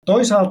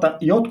 Toisaalta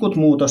jotkut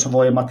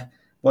muutosvoimat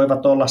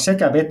voivat olla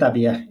sekä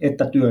vetäviä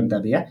että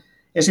työntäviä.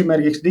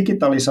 Esimerkiksi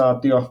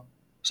digitalisaatio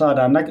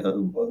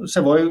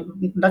se voi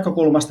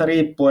näkökulmasta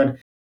riippuen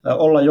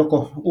olla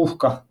joko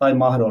uhka tai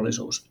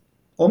mahdollisuus.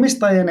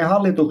 Omistajien ja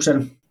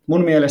hallituksen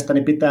mun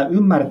mielestäni pitää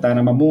ymmärtää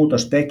nämä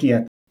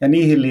muutostekijät ja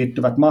niihin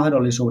liittyvät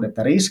mahdollisuudet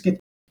ja riskit,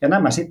 ja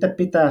nämä sitten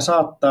pitää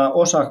saattaa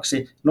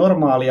osaksi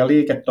normaalia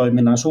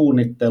liiketoiminnan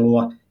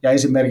suunnittelua ja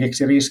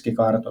esimerkiksi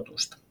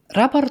riskikartoitusta.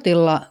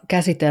 Raportilla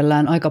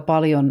käsitellään aika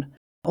paljon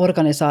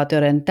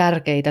organisaatioiden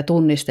tärkeitä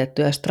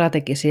tunnistettuja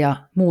strategisia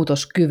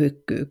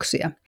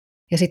muutoskyvykkyyksiä.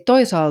 Ja sitten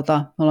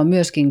toisaalta me ollaan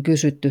myöskin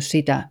kysytty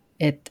sitä,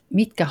 että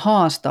mitkä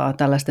haastaa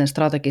tällaisten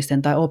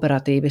strategisten tai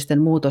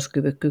operatiivisten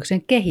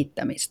muutoskyvykkyyksien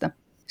kehittämistä.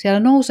 Siellä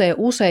nousee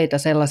useita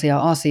sellaisia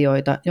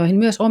asioita, joihin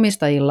myös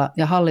omistajilla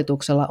ja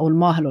hallituksella on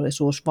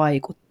mahdollisuus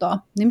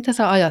vaikuttaa. Niin mitä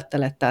sä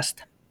ajattelet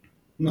tästä?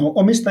 No,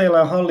 omistajilla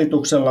ja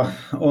hallituksella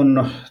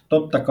on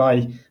totta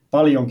kai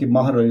paljonkin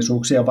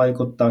mahdollisuuksia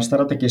vaikuttaa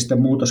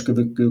strategisten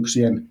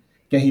muutoskyvykkyyksien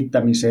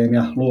kehittämiseen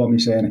ja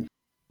luomiseen.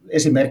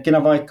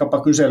 Esimerkkinä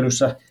vaikkapa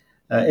kyselyssä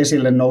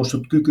esille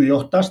noussut kyky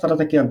johtaa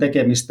strategian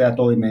tekemistä ja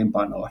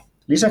toimeenpanoa.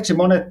 Lisäksi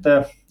monet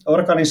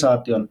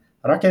organisaation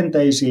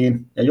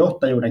rakenteisiin ja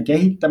johtajuuden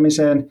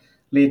kehittämiseen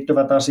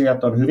liittyvät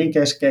asiat on hyvin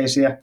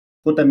keskeisiä,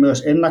 kuten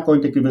myös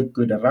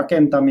ennakointikyvykkyyden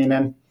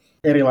rakentaminen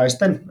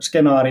erilaisten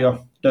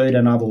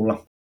skenaariotöiden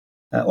avulla.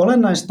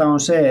 Olennaista on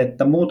se,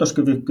 että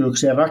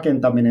muutoskyvykkyyksien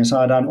rakentaminen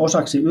saadaan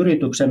osaksi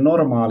yrityksen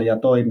normaalia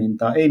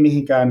toimintaa, ei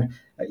mihinkään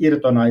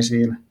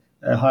irtonaisiin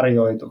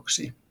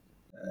harjoituksiin.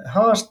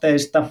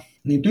 Haasteista,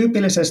 niin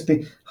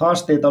tyypillisesti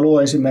haasteita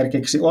luo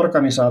esimerkiksi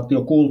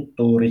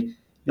organisaatiokulttuuri,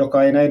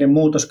 joka ei näiden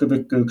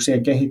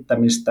muutoskyvykkyyksien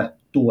kehittämistä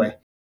tue.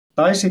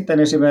 Tai sitten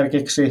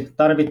esimerkiksi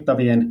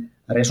tarvittavien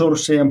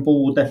resurssien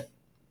puute,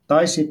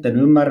 tai sitten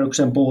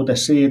ymmärryksen puute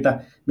siitä,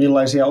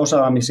 millaisia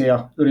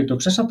osaamisia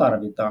yrityksessä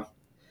tarvitaan.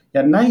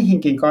 Ja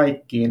näihinkin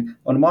kaikkiin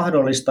on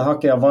mahdollista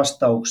hakea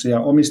vastauksia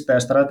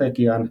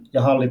omistajastrategian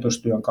ja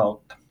hallitustyön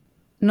kautta.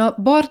 No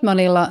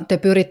Boardmanilla te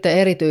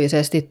pyritte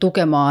erityisesti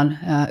tukemaan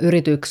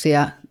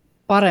yrityksiä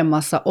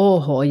paremmassa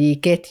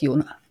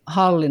OHJ-ketjun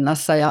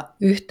hallinnassa ja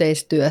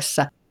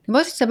yhteistyössä.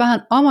 Voisitko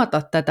vähän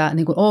avata tätä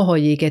niin kuin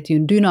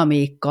OHJ-ketjun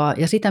dynamiikkaa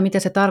ja sitä, mitä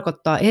se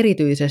tarkoittaa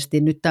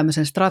erityisesti nyt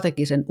tämmöisen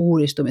strategisen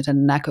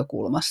uudistumisen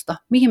näkökulmasta?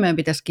 Mihin meidän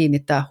pitäisi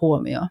kiinnittää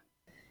huomioon?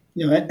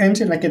 Joo,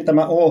 ensinnäkin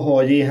tämä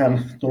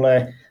OHJ-hän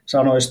tulee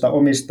sanoista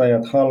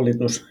omistajat,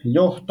 hallitus,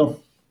 johto.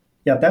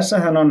 Ja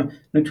tässähän on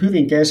nyt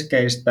hyvin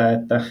keskeistä,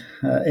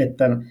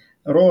 että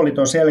roolit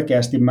on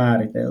selkeästi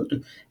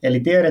määritelty. Eli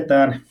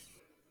tiedetään,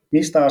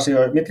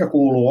 mitkä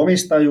kuuluu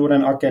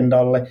omistajuuden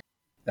agendalle,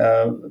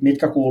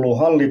 mitkä kuuluu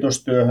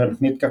hallitustyöhön,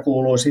 mitkä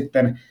kuuluu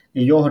sitten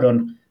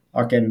johdon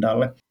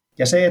agendalle.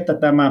 Ja se, että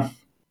tämä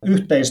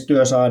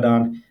yhteistyö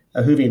saadaan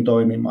hyvin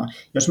toimimaan.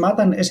 Jos mä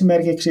otan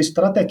esimerkiksi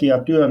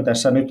strategiatyön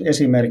tässä nyt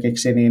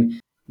esimerkiksi,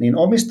 niin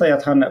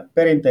omistajathan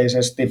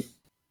perinteisesti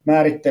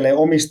määrittelee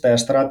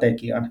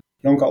omistajastrategian,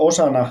 jonka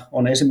osana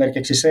on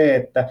esimerkiksi se,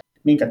 että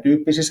minkä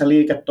tyyppisissä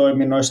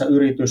liiketoiminnoissa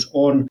yritys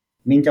on,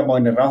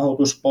 minkämoinen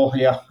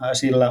rahoituspohja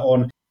sillä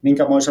on,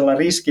 minkämoisella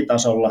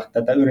riskitasolla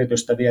tätä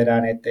yritystä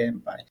viedään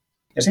eteenpäin.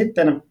 Ja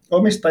sitten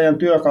omistajan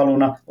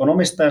työkaluna on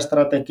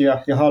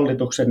omistajastrategia ja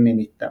hallituksen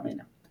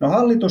nimittäminen. No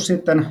hallitus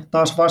sitten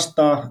taas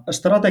vastaa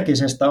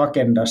strategisesta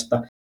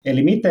agendasta,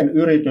 eli miten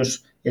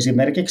yritys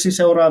esimerkiksi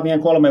seuraavien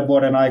 3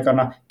 vuoden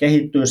aikana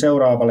kehittyy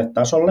seuraavalle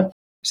tasolle.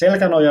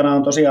 Selkänojana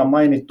on tosiaan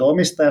mainittu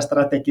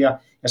omistajastrategia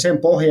ja sen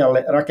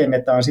pohjalle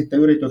rakennetaan sitten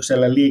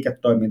yritykselle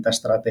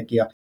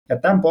liiketoimintastrategia, Ja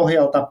tämän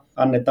pohjalta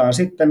annetaan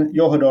sitten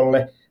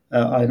johdolle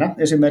aina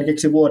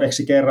esimerkiksi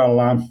vuodeksi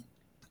kerrallaan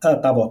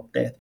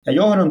tavoitteet. Ja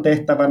johdon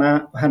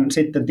tehtävänä hän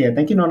sitten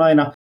tietenkin on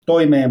aina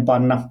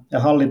toimeenpanna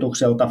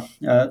hallitukselta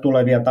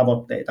tulevia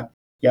tavoitteita.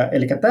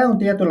 Eli tämä on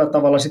tietyllä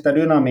tavalla sitä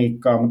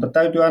dynamiikkaa, mutta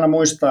täytyy aina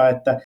muistaa,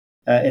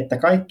 että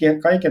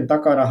kaiken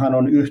takanahan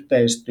on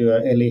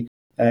yhteistyö.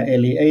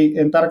 Eli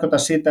en tarkoita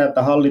sitä,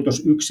 että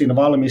hallitus yksin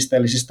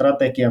valmistelisi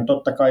strategian.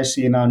 Totta kai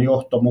siinä on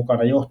johto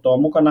mukana. Johto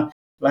on mukana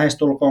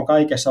lähestulkoon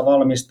kaikessa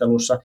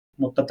valmistelussa,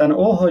 mutta tämän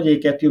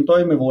OHJ-ketjun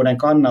toimivuuden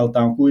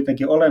kannalta on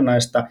kuitenkin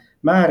olennaista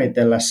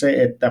määritellä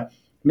se, että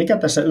mikä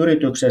tässä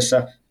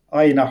yrityksessä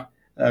aina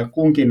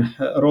kunkin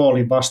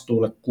roolin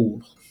vastuulle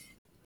kuuluu.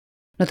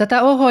 No,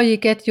 tätä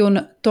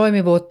OHJ-ketjun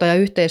toimivuutta ja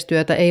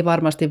yhteistyötä ei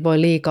varmasti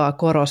voi liikaa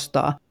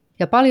korostaa.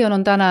 Ja paljon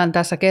on tänään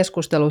tässä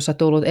keskustelussa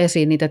tullut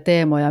esiin niitä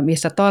teemoja,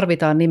 missä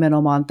tarvitaan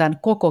nimenomaan tämän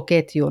koko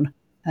ketjun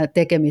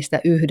tekemistä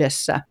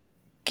yhdessä.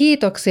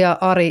 Kiitoksia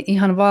Ari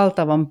ihan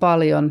valtavan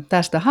paljon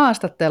tästä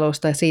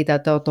haastattelusta ja siitä,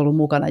 että olet ollut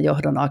mukana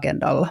johdon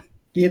agendalla.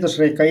 Kiitos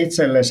Riikka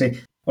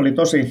itsellesi. Oli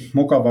tosi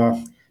mukavaa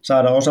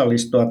saada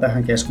osallistua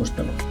tähän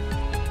keskusteluun.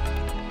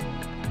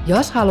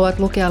 Jos haluat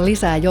lukea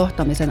lisää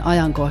johtamisen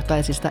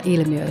ajankohtaisista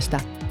ilmiöistä,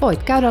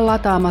 voit käydä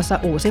lataamassa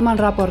uusimman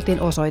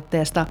raportin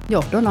osoitteesta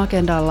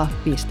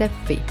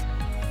johdonagendalla.fi.